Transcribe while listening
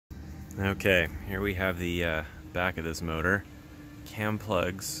Okay, here we have the back of this motor. Cam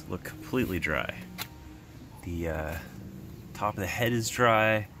plugs look completely dry. The top of the head is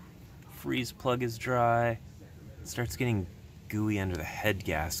dry. Freeze plug is dry. It starts getting gooey under the head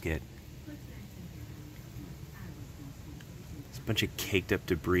gasket. There's a bunch of caked up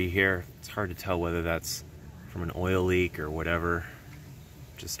debris here. It's hard to tell whether that's from an oil leak or whatever.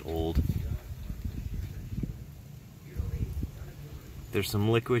 Just old. There's some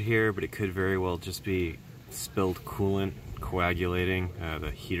liquid here, but it could very well just be spilled coolant coagulating.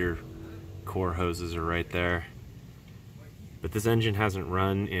 The heater core hoses are right there. But this engine hasn't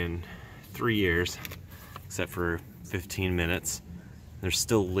run in 3 years, except for 15 minutes. There's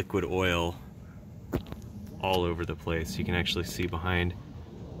still liquid oil all over the place. You can actually see behind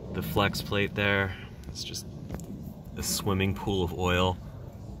the flex plate there. It's just a swimming pool of oil.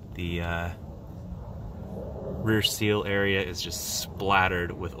 The rear seal area is just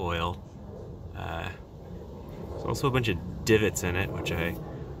splattered with oil. There's also a bunch of divots in it, which I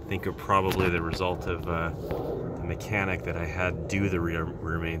think are probably the result of the mechanic that I had do the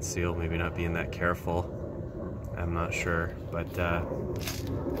rear main seal, maybe not being that careful. I'm not sure, but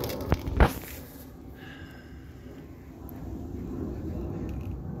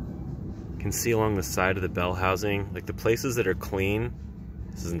you can see along the side of the bell housing, like the places that are clean,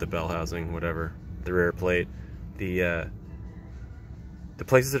 this isn't the bell housing, whatever, the rear plate, the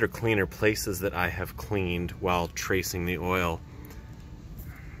places that are clean are places that I have cleaned while tracing the oil.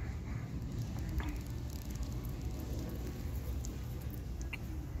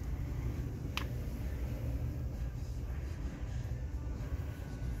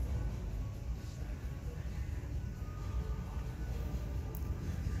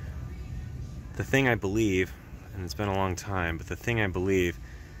 The thing I believe, and it's been a long time, but the thing I believe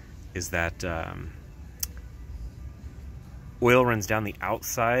is that oil runs down the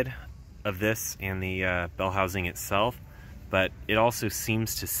outside of this and the bell housing itself, but it also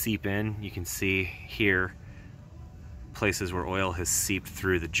seems to seep in. You can see here places where oil has seeped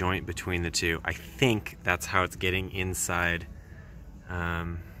through the joint between the two. I think that's how it's getting inside,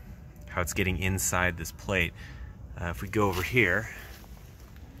 this plate. If we go over here,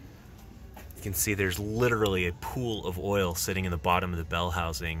 you can see there's literally a pool of oil sitting in the bottom of the bell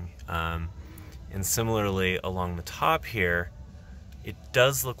housing. And similarly, along the top here, it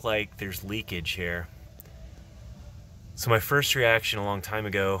does look like there's leakage here. So my first reaction a long time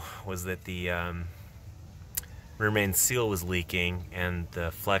ago was that the rear main seal was leaking and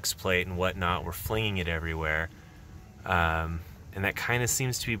the flex plate and whatnot were flinging it everywhere. And that kind of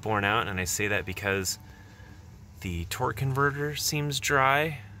seems to be borne out, and I say that because the torque converter seems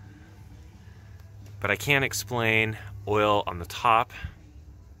dry, but I can't explain oil on the top,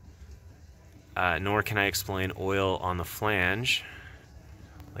 nor can I explain oil on the flange.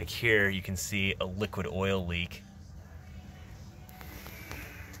 Like here, you can see a liquid oil leak.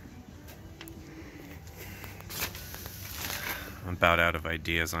 I'm about out of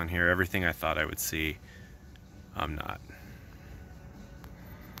ideas on here. Everything I thought I would see, I'm not.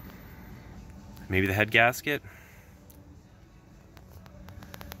 Maybe the head gasket?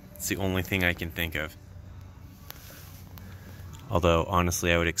 It's the only thing I can think of. Although,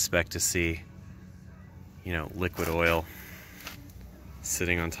 honestly, I would expect to see, you know, liquid oil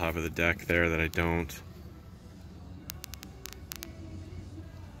sitting on top of the deck there that I don't.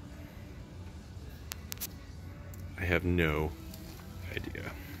 I have no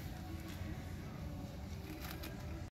idea.